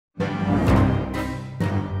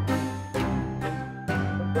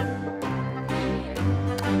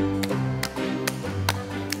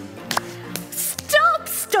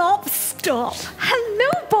Stop. Hello,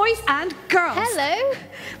 boys and girls. Hello.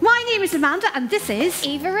 My name is Amanda and this is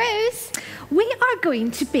Eva Rose. We are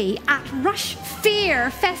going to be at Rush Fair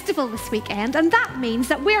Festival this weekend, and that means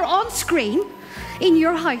that we're on screen in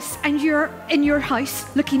your house, and you're in your house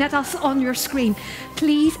looking at us on your screen.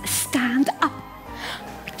 Please stand up.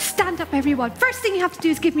 Stand up, everyone. First thing you have to do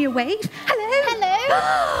is give me a wave. Hello.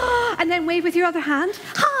 Hello. And then wave with your other hand.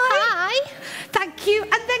 Hi. Hi. Thank you.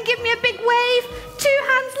 And then give me a big wave. 2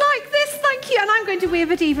 hands like this. Thank you. And I'm going to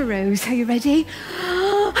wave at Eva Rose. Are you ready?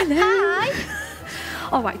 Hello. Hi.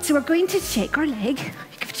 All right, so we're going to shake our leg.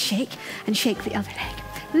 Give it a shake and shake the other leg.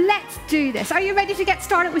 Let's do this. Are you ready to get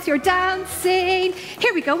started with your dancing?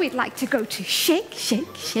 Here we go. We'd like to go to shake,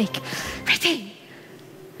 shake, shake. Ready?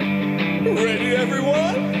 Ready,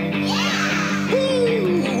 everyone? Yeah!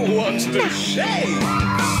 Who wants to shake?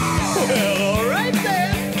 Well, all right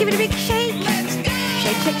then. Give it a big shake. Let's go.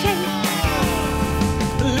 Shake, shake, shake.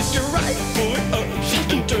 Lift your right foot up.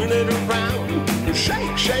 Shake it. Turn it around.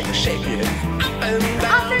 Shake, shake, shake it. Up and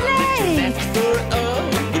down. Other Lift your leg. left foot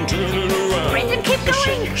up and turn it around. Brendan, keep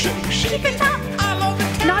going. Shake, shake, shake Keep it up. all over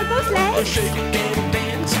town. Now both legs. Shake and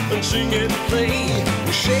dance and sing and play.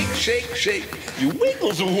 Shake, shake, shake. Your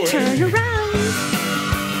wiggles away. Turn around.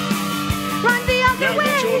 Run the other Now way.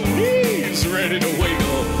 get your knees ready to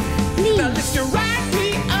wiggle. Knees. Now lift your right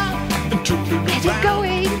knee up and turn it Get around. it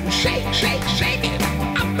going. Shake, shake, shake it.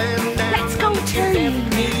 Up and down. Let's go, turning.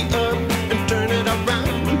 Left knee up and turn it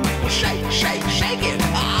around. Shake, shake, shake it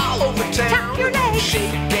all over town. Tap your legs.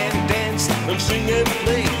 Shake and dance and sing and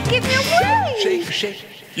play. Give me a wave. Shake, shake, shake.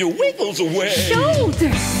 Your wiggles away.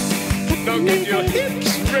 Shoulders. Now get your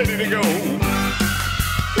hips ready to go.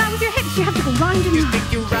 Now with your hips, you have to go round and round.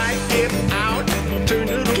 Stick your right hip out, turn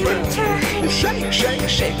it Give it a around. turn. Shake, shake,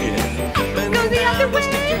 shake it. Up and Go the down. other way.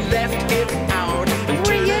 Stick your left hip out and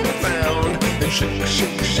Bring turn it. it around. And shake,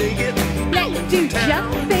 shake, shake it. Let's do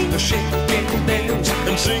jumping. Shake and dance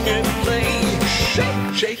and sing and play.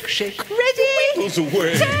 Shake, shake, shake. Ready? Wiggles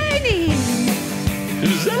away. Turning.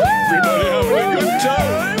 Is everybody having a good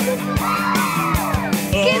time?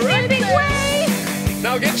 Give me a big wave.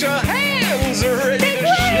 Now get your hands ready Big to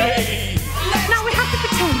wave. shake. Now we have to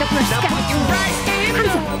pretend that we're Now put your skeleton. right hand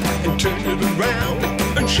Hands up and turn it around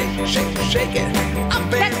and shake, shake, shake it.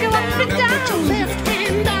 Up Let's go up and Now put your down. left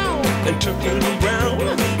hand down and turn it around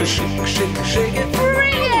and shake, shake, shake it.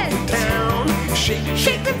 Brilliant. Down, shake,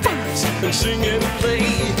 Shake them fast. and sing and play.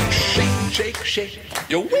 Shake, shake, shake.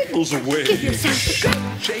 Your wiggles away. Give yourself a shake,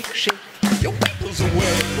 shake, shake. Your wiggles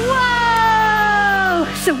away. Whoa!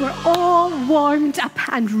 So we're all warmed up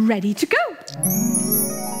and ready to go.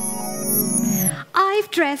 I've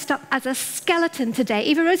dressed up as a skeleton today.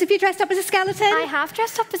 Eva Rose, have you dressed up as a skeleton? I have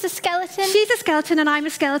dressed up as a skeleton. She's a skeleton and I'm a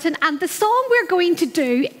skeleton, and the song we're going to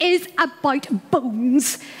do is about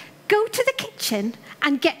bones. Go to the kitchen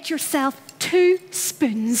and get yourself 2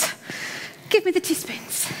 spoons. Give me the 2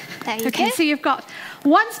 spoons. There you Okay, go. so you've got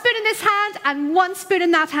 1 spoon in this hand and 1 spoon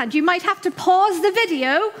in that hand. You might have to pause the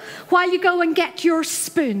video while you go and get your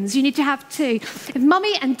spoons. You need to have 2. If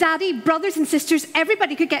mummy and daddy, brothers and sisters,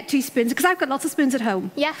 everybody could get 2 spoons, because I've got lots of spoons at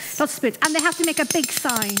home. Yes. Lots of spoons. And they have to make a big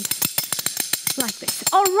sign like this.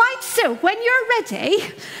 All right, so when you're ready,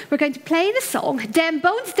 we're going to play the song, Dem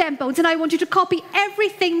Bones, and I want you to copy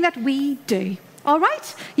everything that we do. All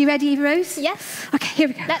right? You ready, Eva Rose? Yes. Okay, here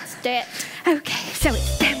we go. Let's do it. Okay, so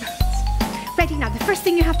it's Dem Bones. Ready now. The first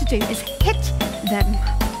thing you have to do is hit them.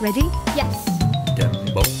 Ready? Yes. Them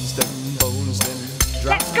bones,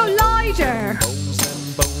 drive. Let's go louder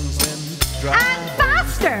Bones, drive. and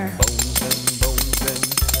faster.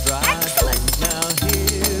 Drive. Excellent. Now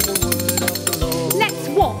hear the word of the Lord. Let's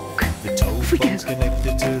walk. The toe Off we go. bone's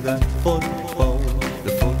connected to the foot bone.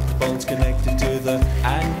 The foot bone's connected to the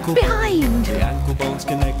ankle Behind. bone. The ankle bone's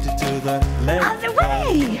connected to the leg Other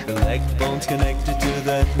way. bone. The leg bone's connected to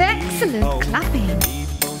the Excellent. knee bone. Clapping. The knee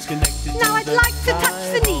bone's connected Now to I'd the like to touch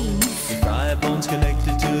thigh the bone. knees. The thigh bone's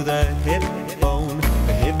connected to the hip bone.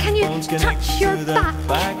 The hip Can you bone's touch connected your to the back?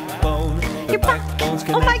 backbone. The Your back. backbone's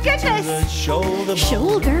Oh my connected to goodness. the shoulder bone.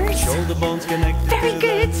 Shoulders. The shoulder bone's connected Very to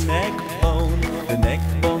good. the neck bone. The neck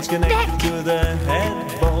bone's connected Neck. to the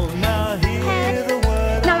head bone. Now hear the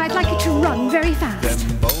word. Now I'd like you to run very fast.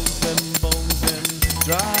 Them bones,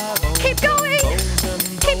 dry bones. Keep going.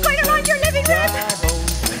 Keep going around your living room.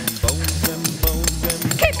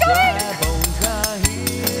 Keep going.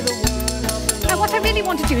 Now what I really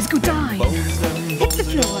want to do is go down. Hit the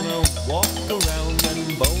floor. Walk around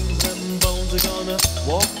and bones are gonna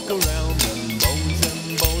walk around and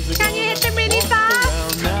bones are Can you hit them really walk fast?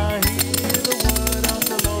 around. Now hear the word of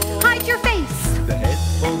the Lord. Hide your face. The head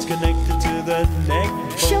bone's connected to the neck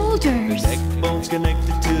bone. Shoulders. The neck bone's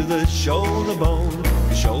connected to the shoulder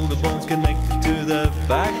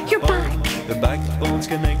The backbone's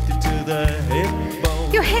connected to the hip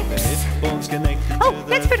bone. Your The hips. hip bone's connected Oh, to the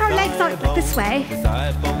let's put our legs thigh out this bone. way. The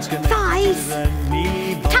thigh bone's connected Thighs. to the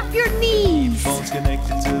knee bone. Tap your knees. Bone's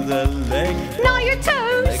connected to the leg. Now your Leg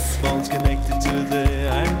toes. bone's connected to the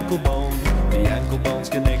ankle bone. The ankle bone's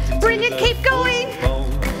connected Brilliant, to the keep going. foot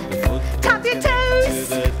bone. The foot Tap your bone's connected toes.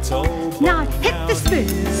 to the toe bone. Now hit the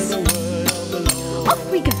spoons. Hear the word of the Lord.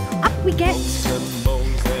 Up we go. Up we get. Them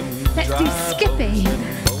bones, them Let's do dry skipping.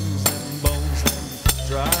 bones, them bones, them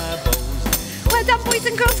dry bones, Well done, boys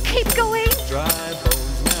and girls. Keep going. dry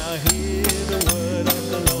bones. Now hear the word of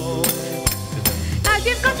the Lord. Now, if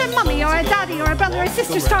you've got a mummy or a daddy or a brother or a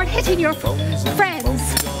sister, start hitting your friends.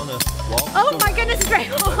 Gonna walk Oh my goodness, it's very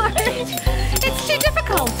hard. It's too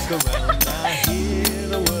difficult. around. Now hear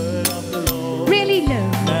the word of the Lord. Really low.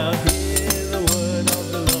 Now hear the word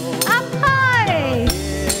of the Lord. Up high.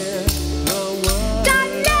 Hear the word Down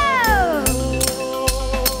low.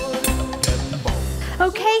 and bones.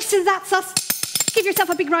 Okay, so that's us. Give yourself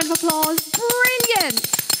a big round of applause. Brilliant.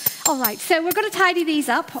 All right, so we're going to tidy these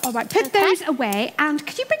up. All right, put Okay. those away. And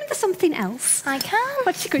could you bring me something else? I can.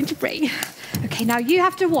 What's she going to bring? Okay, now you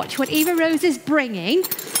have to watch what Eva Rose is bringing.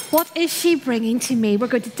 What is she bringing to me? We're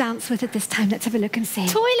going to dance with it this time. Let's have a look and see.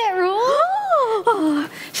 Toilet roll. Oh,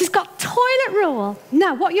 she's got toilet roll.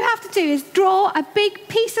 Now, what you have to do is draw a big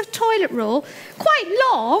piece of toilet roll, quite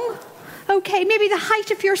long. Okay, maybe the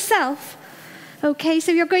height of yourself. Okay,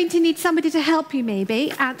 so you're going to need somebody to help you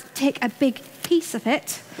maybe and take a big piece of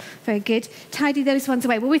it. Very good. Tidy those ones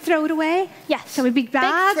away. Will we throw it away? Yes. Shall we be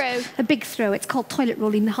bad? throw. A big throw. It's called toilet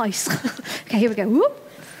roll in the house. Okay, here we go. Whoop.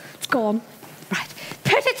 It's gone. Right.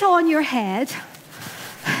 Put it on your head.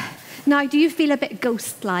 Now, do you feel a bit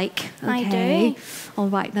ghost-like? I Okay. do. All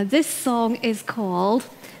right. Now, this song is called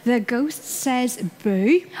The Ghost Says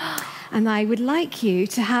Boo. And I would like you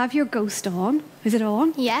to have your ghost on. Is it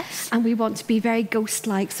on? Yes. And we want to be very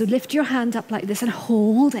ghost-like. So lift your hand up like this and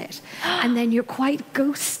hold it. And then you're quite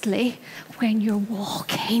ghostly when you're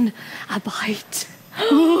walking about.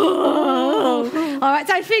 All right,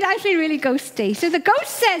 so I feel really ghosty. So the ghost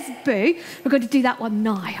says boo. We're going to do that one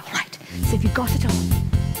now. All right. So if you've got it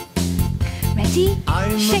on. Ready?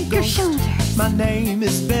 I'm a Shake your ghost. shoulders. My name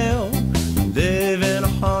is Bill. Live in a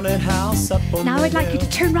haunted house up on Now the I'd like you hill. to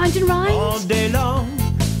turn round and All round. day long,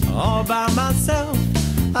 all by myself.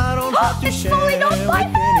 I don't have to It's share falling off my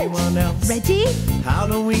with head. anyone else. Ready?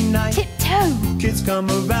 Halloween night, Tiptoe. kids come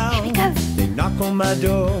around. Here we go. They knock on my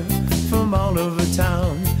door from all over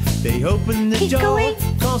town. They open the Keep door going.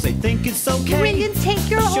 cause they think it's okay. Brilliant. Take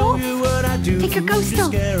your I'll show off. you what I do. Take your ghost to off.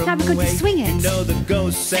 scare 'em Now we're going to away. swing it. You know the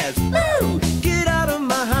ghost says, "Boo! Get out of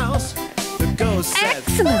my house." The ghost says,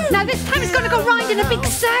 Excellent. "Boo! Now this time it's Get going to go out of round my in a big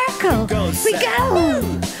house." circle. The ghost We says, go.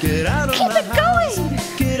 "Boo! Get out of Keep my it house. going.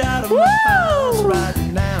 Get out of Woo! my house right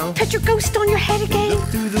now. Put your ghost on your head again. Look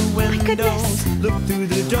through the windows, goodness. look through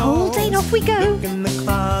the doors. Holding, off we go. Look in the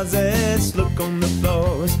closets, look on the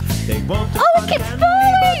floors. They want to Oh, it find keeps me,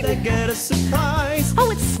 falling. but they get a surprise.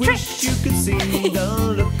 Oh, it's Wish stripped. you could see me,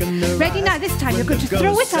 don't look in the Ready now, this time you're going to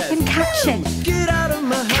throw it up and catch it. Get out of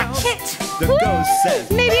my house. Catch it. The Woo! ghost says,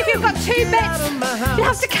 Maybe if you've got two Get out bits, of my you'll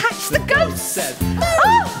have house. to catch the ghost. says,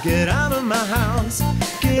 Oh! Get out of my house.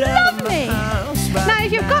 Get out of my Lovely. house right Now,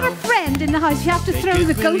 if you've got a now. friend in the house, you have to They throw get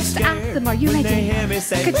the really ghost scared at them. Are you when they ready? hear me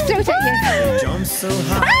say, Could throw it They at you. jump so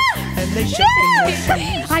high Ah! and they shake in their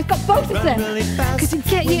shoes. I've got both of Run them. really fast Because you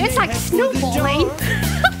get you, when it's they like head for the snowballing. door.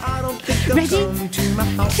 I don't think they'll Ready? come to my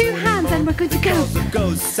house Two hands and we're good to go. because the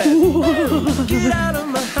ghost says, get out of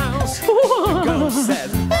my house. The ghost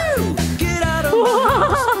says, get out of my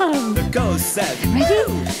house. The ghost says,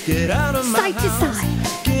 Ready? get out of my Side to house.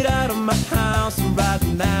 side. Get out of my house right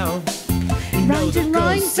now. You know Round the and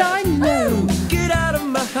round, ghost says, down low. get out of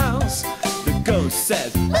my house. The ghost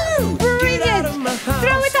says, get out Brilliant. of my house.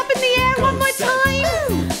 Throw it up in the air one more Ghost says,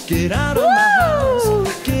 time. get out of Woo! my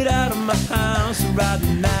house. Get out of my house right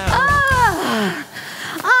now. Ah,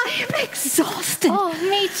 I am exhausted. Oh,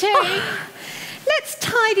 me too. Let's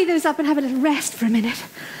tidy those up and have a little rest for a minute.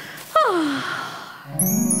 Oh.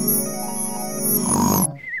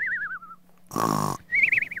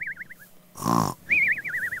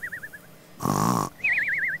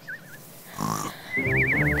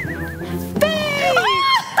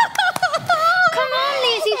 Come on,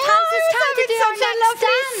 lazy pants. It's time to do our Such a next lovely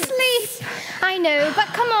dance. sleep. I know, but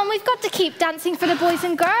come on, we've got to keep dancing for the boys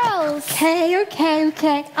and girls.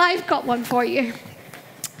 Okay. I've got one for you.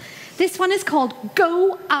 This one is called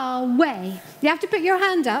Go Away. You have to put your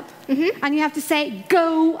hand up and you have to say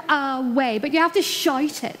go away, but you have to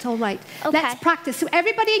shout it, all right? Okay. Let's practice. So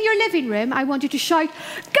everybody in your living room, I want you to shout,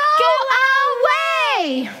 go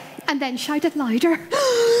away! And then shout it louder.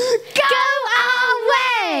 Go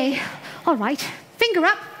All right, finger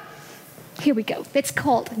up. Here we go. It's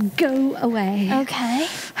called Go Away. Okay.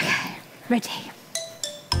 Okay, ready.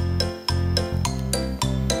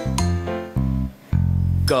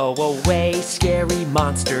 Go away, scary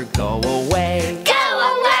monster, go away.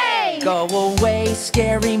 Go away! Go away,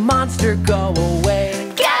 scary monster, go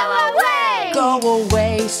away. Go away! Go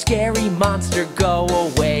away, scary monster, go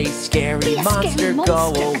away. Scary monster,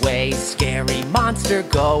 go away. Scary monster,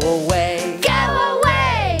 go away. Go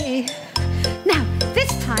away! Now, this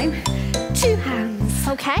time, 2 hands.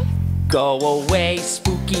 Okay. Go away,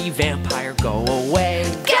 spooky vampire, go away.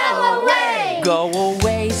 Go away! Go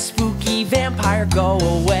away, spooky vampire, go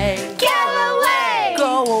away. Go away!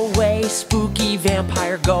 Go away, spooky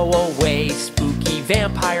vampire, go away. Spooky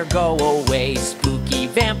vampire, go away. Spooky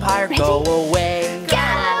vampire, go away. Go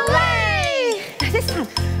away! Now, this time,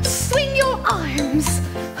 swing your arms.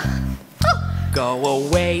 Oh, Go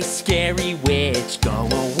away, scary witch, go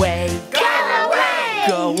away. Go away!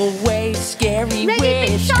 Go away, scary Ready, big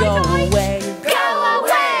witch, shy go guys? away. Go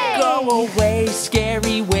away! Go away,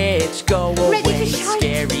 scary witch, go Ready to away. shout?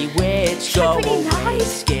 Scary witch, Shout go really away. loud.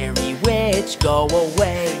 Scary witch, go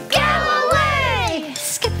away. Go away!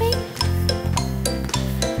 skipping.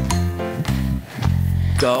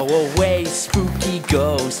 Go away, spooky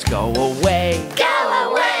ghost, go away. Go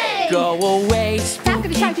away! Go away, Not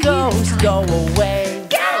gonna shout spooky at you this ghost, time. go away.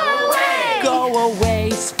 Go away! Go away,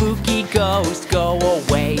 spooky ghost, go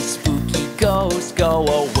away. Spooky ghost, go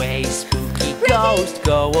away. Spooky ghost,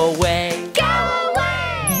 go away. Go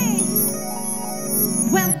away!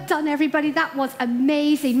 Well done, everybody. That was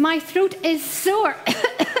amazing. My throat is sore.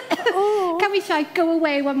 Can we shout go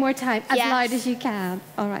away one more time as Yes. loud as you can?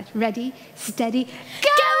 All right, ready, steady, Go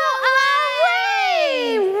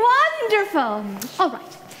away! Wonderful. All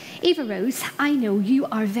right, Eva Rose, I know you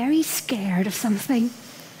are very scared of something.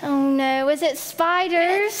 Oh no, is it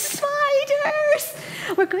spiders? Spiders!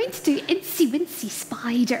 We're going to do Incy Wincy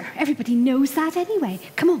Spider. Everybody knows that anyway.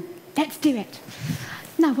 Come on, let's do it.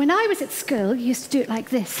 Now, when I was at school, we used to do it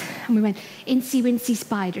like this. And we went, Incy Wincy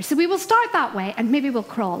Spider. So we will start that way, and maybe we'll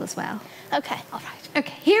crawl as well. Okay. All right,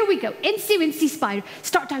 okay, here we go. Incy Wincy Spider.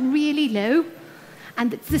 Start down really low,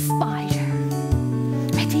 and it's the spider.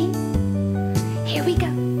 Ready? Here we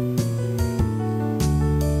go.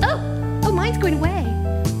 Oh, mine's going away.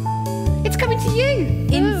 It's coming to you.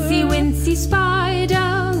 Incy Wincy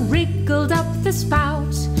Spider wriggled up the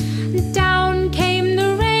spout. Down came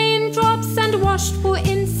the raindrops and washed poor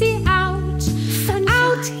Incy out. Sunshine.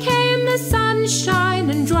 Out came the sunshine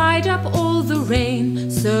and dried up all the rain.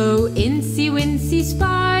 So Incy Wincy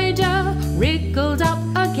Spider wriggled up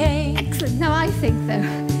again. Excellent. Now I think though,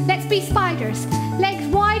 let's be spiders. Legs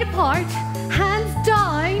wide apart, hands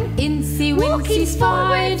down, Incy Walking Wincy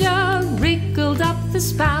Spider wriggled up the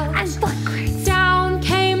spout. and backwards. Down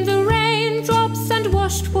came the raindrops and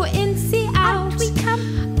washed poor Incy out. Out we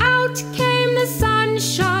come. Out came the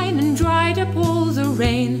sunshine and dried up all the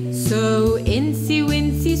rain. So Incy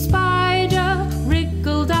Wincy Spider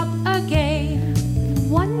wriggled up again.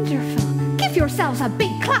 Wonderful. Give yourselves a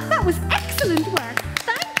big clap. That was excellent work.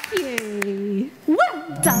 Thank you.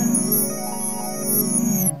 Well done.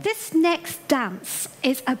 This next dance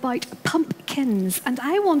is about pumpkins, and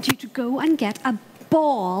I want you to go and get a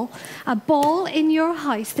ball in your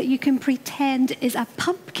house that you can pretend is a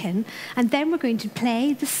pumpkin, and then we're going to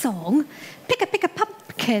play the song, Pick a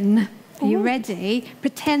Pumpkin. Are you ready?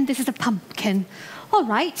 Pretend this is a pumpkin. All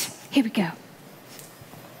right, here we go.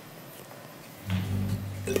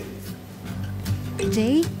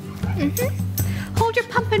 Ready? Hold your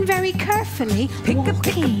pumpkin very carefully. Pick a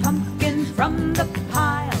Walking. pumpkin from the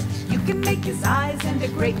pile. You can make his eyes and a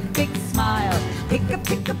great big smile. Pick a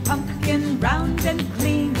pumpkin round and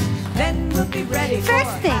clean. Then we'll be ready for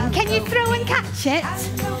First thing, can you throw and catch it?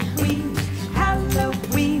 Halloween,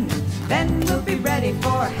 Halloween. Then we'll be ready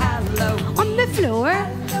for Halloween. On the floor.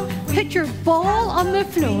 Put your ball on the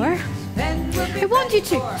floor. Then we'll be I want you ready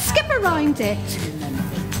to for skip around it.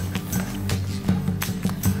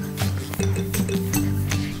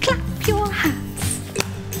 Clap your hands.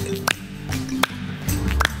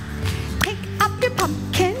 Pick up your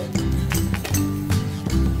pumpkin.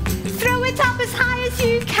 Throw it up as high as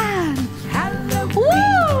you can. Halloween,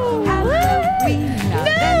 Woo! Halloween. Now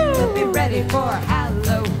then we'll be No! ready for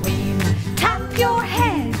Halloween. Tap your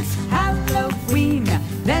heads. Halloween.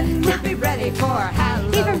 Then we'll be ready for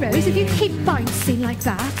Halloween. Eva Rose, if you keep bouncing like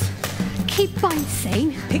that, keep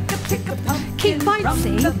bouncing. Pick a pumpkin Keep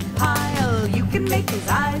bouncing. from the pile. You can make his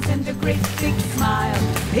eyes and a great big smile.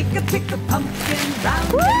 Pick a pumpkin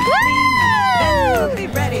round and clean. Then we'll be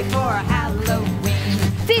ready for Halloween.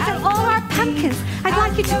 These are all our pumpkins, I'd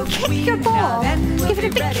like you to kick your ball. Give it a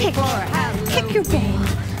big kick. Kick your ball.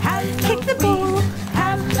 Kick the ball.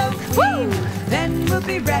 Halloween. Woo! Then we'll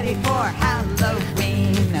be ready for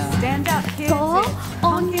Halloween. Stand up, kids. Ball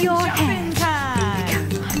on your Jumping head. time.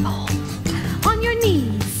 Ball on your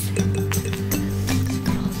knees.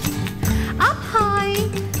 Up high.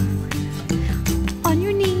 On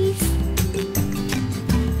your knees.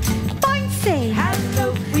 Bouncy.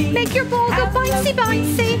 Halloween. Make your ball go bouncy,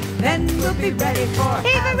 bouncy. Then we'll be ready for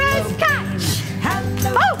Eva Rose, catch.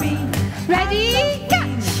 Halloween. Ready,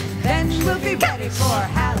 catch. Then we'll be ready for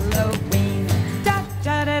Halloween. Da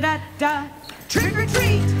da da da da. Trick or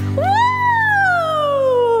treat. Woo!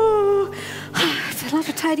 It's a lot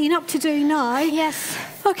of tidying up to do now. Yes.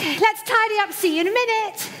 Okay, let's tidy up. See you in a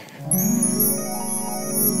minute.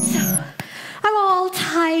 So, I'm all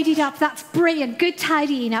tidied up. That's brilliant. Good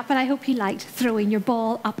tidying up. And I hope you liked throwing your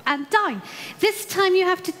ball up and down. This time you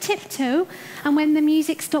have to tiptoe. And when the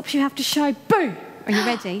music stops, you have to shout boo. Are you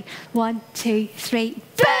ready? 1, 2, 3,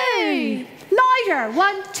 boo! Louder.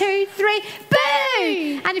 1, 2, 3,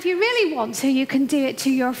 boo! And if you really want to, you can do it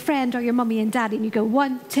to your friend or your mummy and daddy, and you go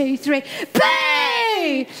 1, 2, 3,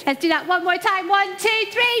 boo! Let's do that one more time. 1, 2,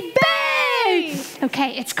 3, boo!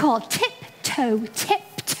 Okay, it's called tiptoe,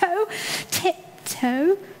 tiptoe,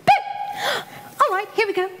 tiptoe, boo! All right, here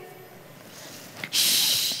we go.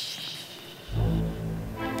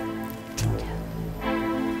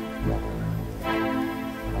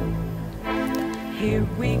 Here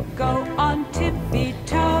we go on tippy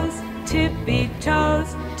toes, tippy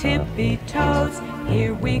toes, tippy toes.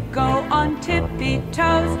 Here we go on tippy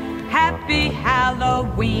toes. Happy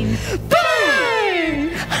Halloween.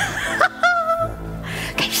 Boo!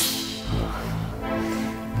 Okay.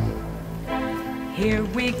 Here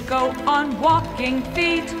we go on walking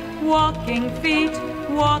feet, walking feet,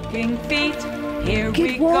 walking feet. Here we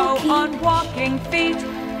Keep walking. go on walking feet.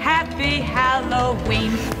 Happy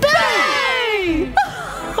Halloween. Boo!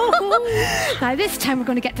 Now this time we're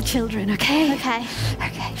going to get the children, okay? Okay.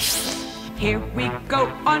 Okay. Here we go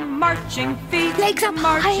on marching feet, Legs up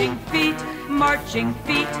marching high. feet, marching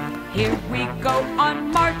feet. Here we go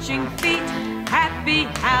on marching feet. Happy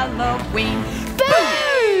Halloween.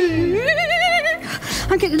 Boo!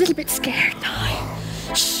 I'm getting a little bit scared now.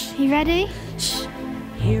 You ready?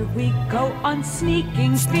 Here we go on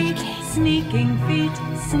sneaking feet, sneaking feet,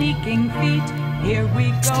 sneaking feet. Here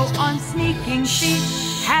we go on sneaking feet.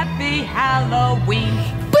 Happy Halloween.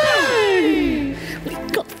 Boo! We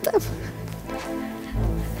got them.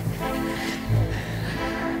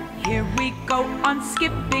 Here we go on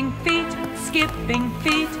skipping feet, skipping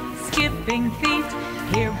feet, skipping feet.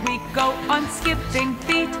 Here we go on skipping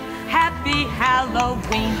feet. Happy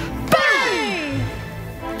Halloween.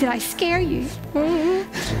 Boo! Did I scare you?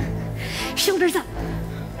 Shoulders up.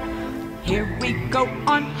 Here we go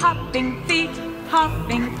on hopping feet,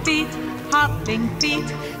 hopping feet, hopping feet.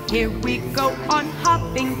 Here we go on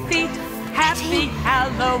hopping feet. Happy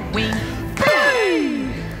Halloween. Boo!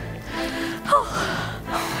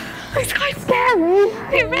 Oh, it's quite scary.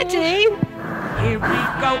 Are you ready? Here we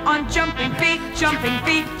go on jumping feet, jumping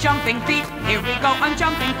feet, jumping feet. Here we go on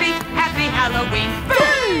jumping feet. Happy Halloween.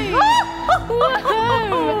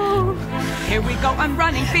 Here we go on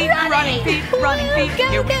running feet, running feet, running feet.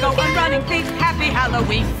 Here we go on running feet. Happy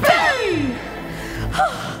Halloween.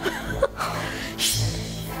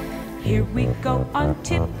 Here we go on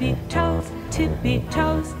tippy toes, tippy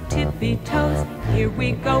toes, tippy toes. Here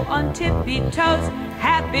we go on tippy toes.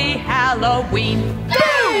 Happy Halloween.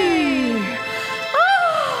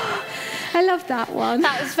 Oh, I love that one.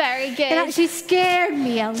 That was very It good. actually scared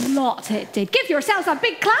me a lot, it did. Give yourselves a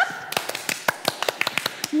big clap.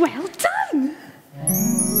 Well done.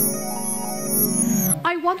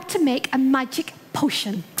 I want to make a magic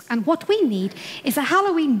potion. And what we need is a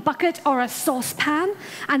Halloween bucket or a saucepan.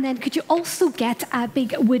 And then could you also get a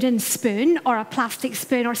big wooden spoon or a plastic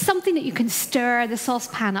spoon or something that you can stir the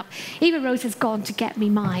saucepan up. Eva Rose has gone to get me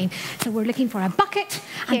mine. So we're looking for a bucket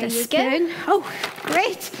and Here a you spoon. go. Oh,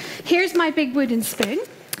 great. Here's my big wooden spoon.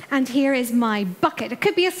 And here is my bucket. It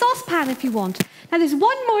could be a saucepan if you want. Now there's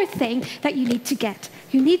one more thing that you need to get.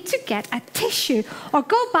 You need to get a tissue or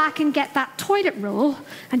go back and get that toilet roll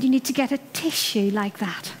and you need to get a tissue like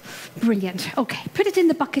that. Brilliant. Okay, put it in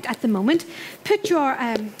the bucket at the moment. Put your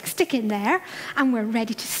stick in there and we're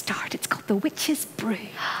ready to start. It's called the Witch's Brew.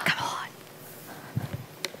 Come on.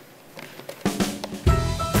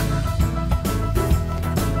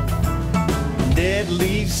 Dead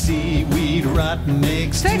leaf, seaweed, rotten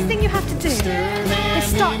eggs. First thing you have to do is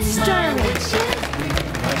start stirring.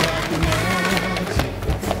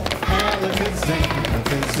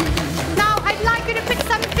 Now I'd like you to put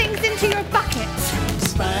some things into your bucket. bucket.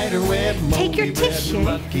 Spiderweb, Take your moldy web, tissue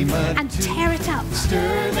mucky mud and too. tear it up.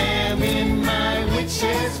 Stir them in my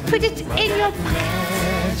witch's brew. Put it in your bucket.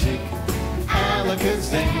 Magic,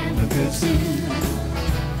 alakazam, alakazoo.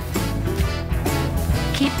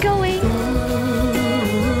 Keep going.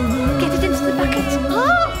 Get it into the bucket.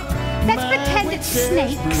 Oh, let's pretend it's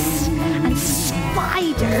snakes and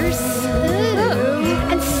spiders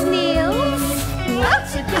and snails.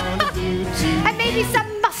 What's it gonna do to And maybe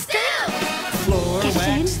some mustard. floor Get it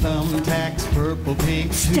in. wax, thumbtacks, purple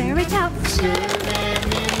pink? Stir it up. Stir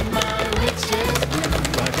them in my witch's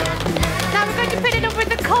brew. I got Now we're going to put it over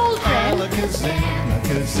the cauldron. alakazam,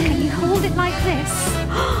 alakazoo. Can you hold it like this?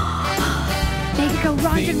 Make it go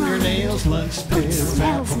round and round. Fingernails, lunch It pills,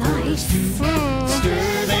 smells nice.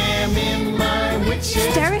 stir them in my witch's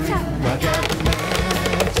Stir it up. brew. I got the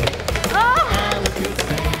magic, Oh,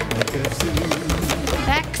 alakazam, alakazoo.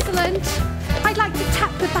 excellent. I'd like to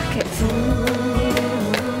tap the bucket.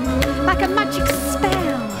 Like a magic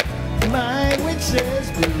spell. My witch's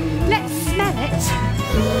brew. Let's smell it.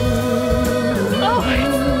 Oh,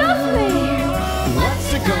 it's lovely. What's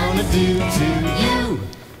it gonna do to you?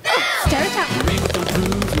 Stir it up. Wrinkle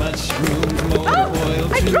brews, mushrooms, motor oil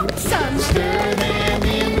Oh, I too. dropped some. Stir them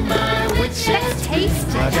in my witch's Let's taste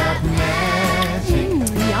I it. got magic,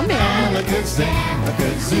 Yummy. alakazam,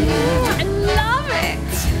 alakazoo. I love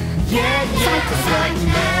it. Yeah, Side to I got side.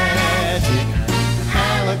 magic,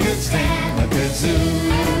 alakazam,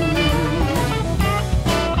 alakazoo.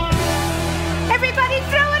 Everybody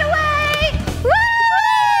throw it away.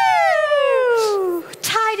 Woo!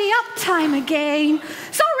 Tidy up time again.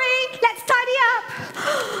 Sorry, let's tidy up.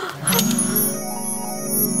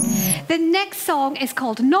 The next song is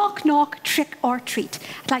called Knock Knock Trick or Treat.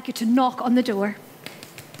 I'd like you to knock on the door.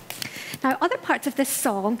 Now, other parts of this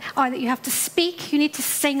song are that you have to speak, you need to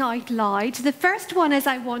sing out loud. The first one is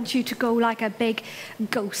I want you to go like a big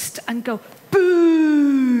ghost and go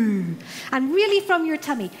boo. And really from your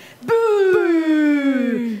tummy,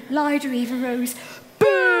 boo. Louder, Eva Rose,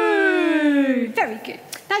 boo. Very good.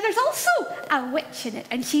 Now, there's also a witch in it,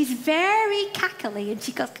 and she's very cackly, and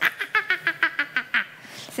she goes,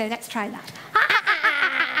 so let's try that.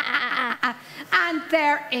 And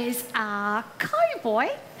there is a cowboy,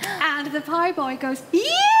 and the cowboy goes,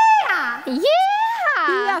 yeah! Yeah!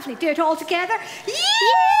 Lovely. Do it all together.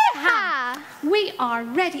 Yeah! We are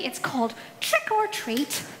ready. It's called Trick or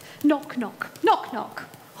Treat. Knock, knock. Knock, knock.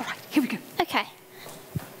 All right, here we go. Okay.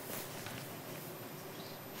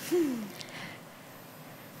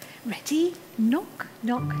 Ready? Knock,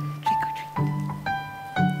 knock, trick or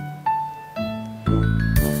treat.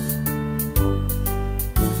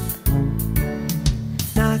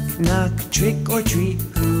 Knock, knock, trick or treat,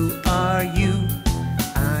 who are you?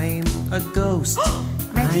 I'm a ghost.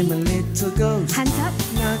 Ready? I'm a little ghost. Hands up.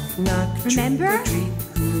 Knock, knock, Remember? trick or treat,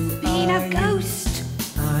 who Being are a ghost.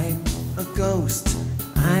 you? I'm a ghost.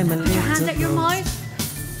 I'm a Put your hand little at your ghost.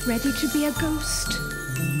 mouth. Ready to be a ghost.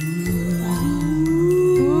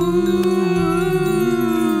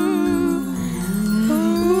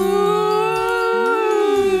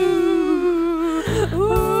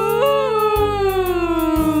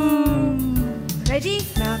 Ready?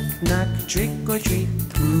 Knock, knock, trick or treat,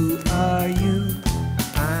 who are you?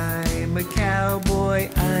 I'm a cowboy,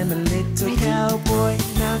 I'm a little Ready? cowboy.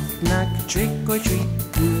 Knock, knock, trick or treat,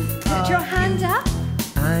 who Put your are hand up.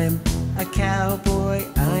 I'm a cowboy,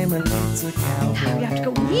 I'm a little Now cowboy. we have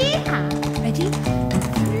to go, yeah. Ready?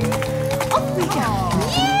 Up we go.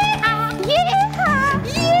 Yeah! Yeah!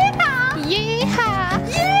 Yeah! Yeah!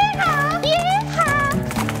 Yeah!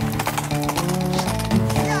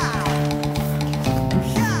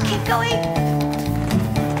 Yeah! Keep going.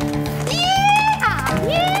 Yeah!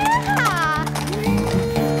 Yeah!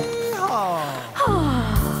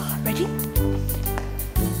 Ready?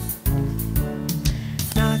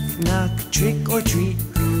 Knock, knock, trick or treat,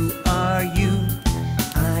 who are you?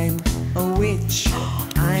 I'm a witch,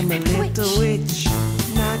 I'm a little witch.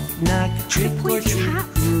 Knock, knock, trick or pointy treat, hat.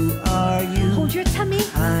 who are you? Hold your tummy.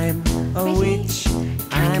 I'm a Ready? witch,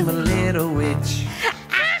 I'm a little witch.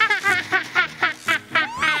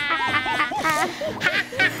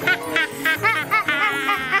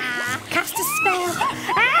 Cast a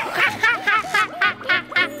spell.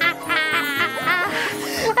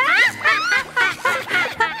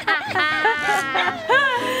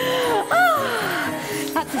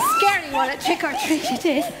 That's a scary one at trick or treat it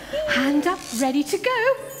is. Hand up, ready to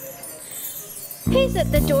go. Who's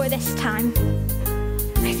at the door this time?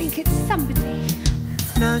 I think it's somebody.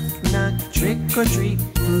 Knock, knock, trick or treat,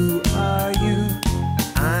 who are you?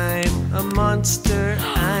 I'm a monster,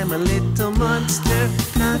 I'm I'm a little monster.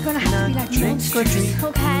 Knock, We're gonna have to be knock, like trick or treat.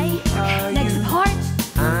 Okay. Are Legs you? apart.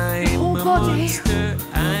 I'm whole a body. monster.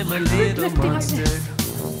 I'm a little Lifting like monster. this.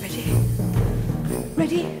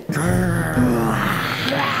 Ready?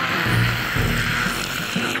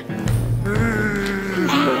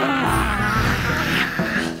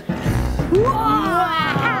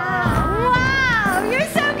 Wow! You're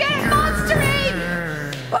so good at monstering!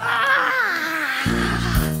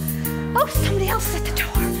 Oh, somebody else is at the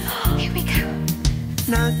door. Here we go.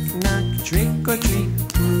 Knock, knock, trick or treat.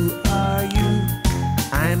 Who are you?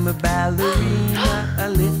 I'm a ballerina, a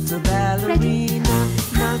little ballerina.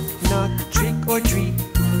 Knock, knock, trick or treat.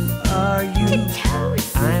 Who are you?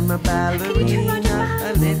 Tiptoes. I'm a Can you turn around ballerina, a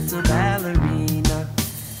around? little ballerina.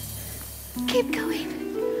 Keep going.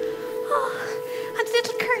 Oh, and a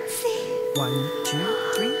little curtsy. 1, 2,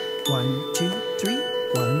 3. 1, 2, 3.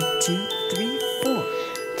 1, 2, 3, 4.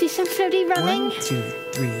 Do some floaty 1, running. 2,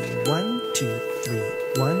 3. 1, 2, 3.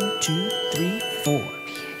 1, 2, 3, 4.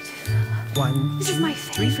 1, This is 2, my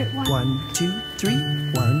 3. favourite one. 1, 2, 3.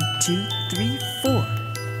 1, 2, 3, 4.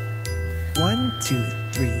 1, 2,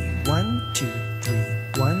 3. 1, 2, 3.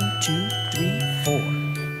 1, 2, 3, 4.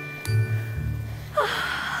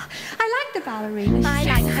 I like the ballerina. I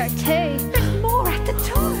like her too. There's more at the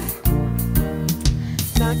door.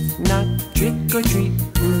 Knock, knock, trick or treat.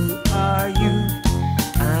 Who are you?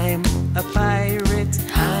 I'm a pirate.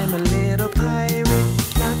 I'm a little pirate.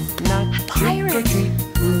 Knock, knock, trick or pirate. treat.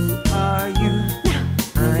 Who are you?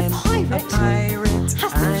 I'm a pirate pirate.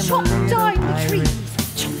 has to I'm a chop little down the pirate.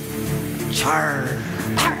 trees. Arr,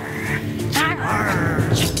 arr.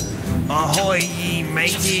 Ahoy, ye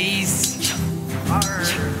mateys! Arr,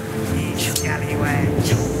 ye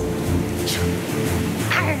scallywags!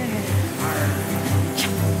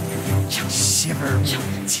 Shiver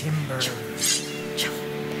me timbers!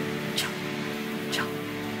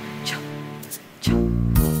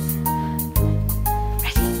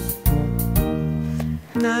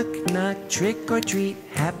 Knock, knock, trick or treat.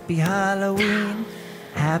 Happy Halloween.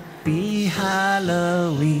 Happy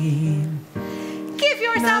Halloween. Give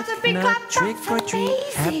yourselves a big clap. Trick That's or treat.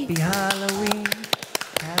 Happy amazing. Halloween.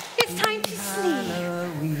 Happy It's time to sleep.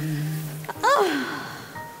 Halloween. Oh,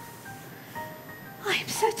 I'm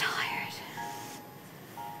so tired.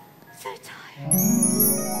 So tired.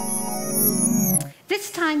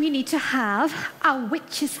 This time you need to have a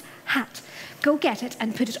witch's hat. Go get it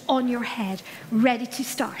and put it on your head, ready to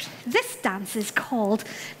start. This dance is called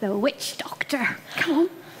the Witch Doctor. Come on.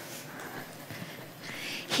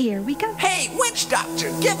 Here we go. Hey, witch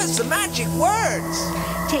doctor, give us the magic words.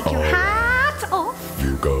 Take your hat off.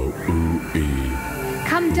 You go ooh-ee,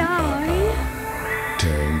 Come down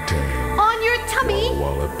tang-tang, on your tummy.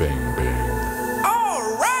 walla bing-bing. All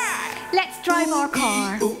right. Let's drive our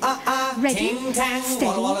car. Ooh ah ah, Ready, ting tang, steady.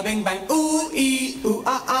 walla walla bing bang. Ooh ee, ooh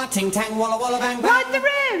ah ah, ting tang, walla walla bang bang. Ride the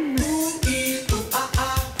room. Ooh ee, ooh ah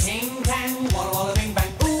ah, ting tang, walla walla bing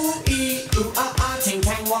bang. Ooh ee, ooh ah ah, ting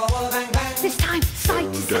tang, walla walla bang bang. This time,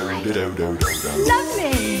 side to side. Do-do-do-do-do.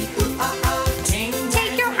 Lovely. Ooh ah ah, ting tang.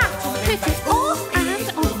 Take your hat and put it off and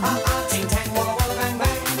on. Ah ah, ting tang, walla walla bang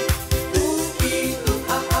bang. Ooh ee, ooh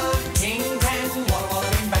ah ah, ting tang, walla walla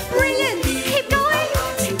bing bang. Brilliant. Keep going.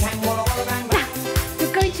 Ting tang, walla walla bang bang. Now,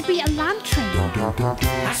 you're going to be a lantern.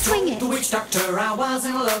 I Swing told it. the witch doctor I was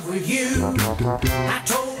in love with you. I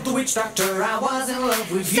told the witch doctor I was in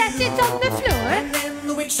love with you. Set it on the floor. And then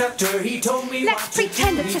the witch doctor, he told me Let's what to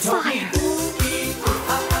pretend do. it's He a told me, fire. ooh, ee, ooh,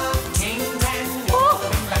 ah, ah, ting, tang, Oh. walla,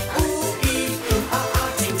 bing, bang. Ooh, ee, ooh, ah, ah,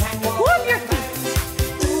 ting, tang, walla, Warm your bing, bang.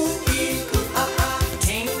 Ooh, ee, ooh, ah, ah,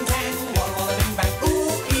 ting, tang, walla, bing, bang.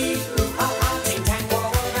 Ooh, ee, ooh, ah, ah, ting, tang,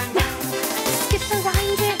 walla, bing, bang. Skip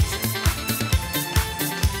around it.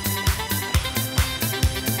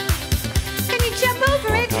 Can you jump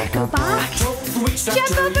over it? Go back. Told the witch Jump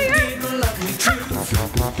doctor over you here. didn't love me true.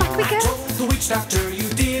 Back we I go. told the witch doctor you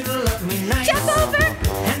didn't love me nice. Jump over.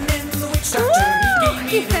 And then the witch doctor, he Woo! gave me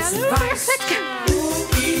He this fell over. advice. Let's go.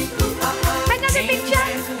 Ooh, ee, ooh, ah, ah, Another big ting, jump.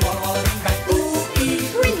 tang, walla, walla, bing, bang. Ooh,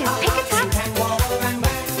 ee, Brilliant. ooh, Pick ah, it ah, up. ting, tang, walla, walla, bang,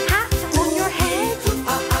 bang. Hat on your head.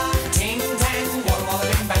 Ah, ah, ting, tang, walla, walla,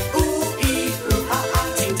 bing, bang. Ooh, ee, ooh, ah, ah,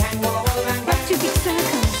 ting, tang, walla, walla, bang, bang. Let's do big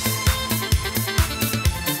circles.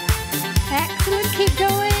 Excellent. Keep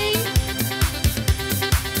going.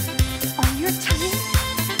 On your tummy.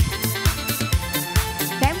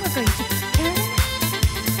 Then we're going to turn.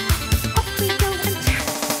 Up we go and turn.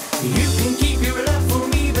 You can keep your love for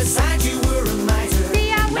me, besides you were a miser.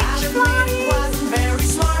 Be a witch Now the fly. man wasn't very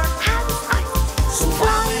smart. Hands up. So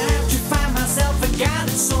I went out to find myself a guy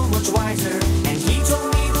that's so much wiser. And he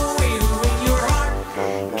told me the way to win your heart.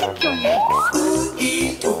 Kick your legs. Ooh,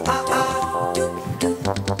 ee, ooh, ah,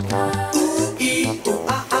 ah.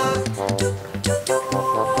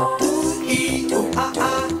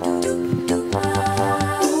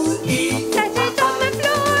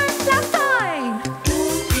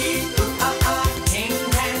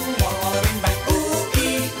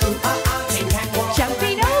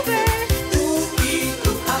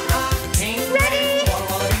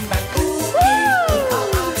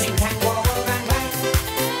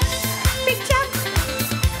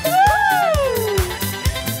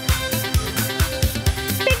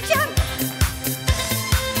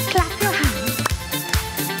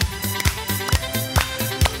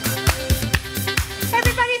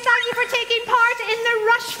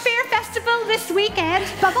 this weekend.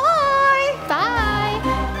 Bye-bye.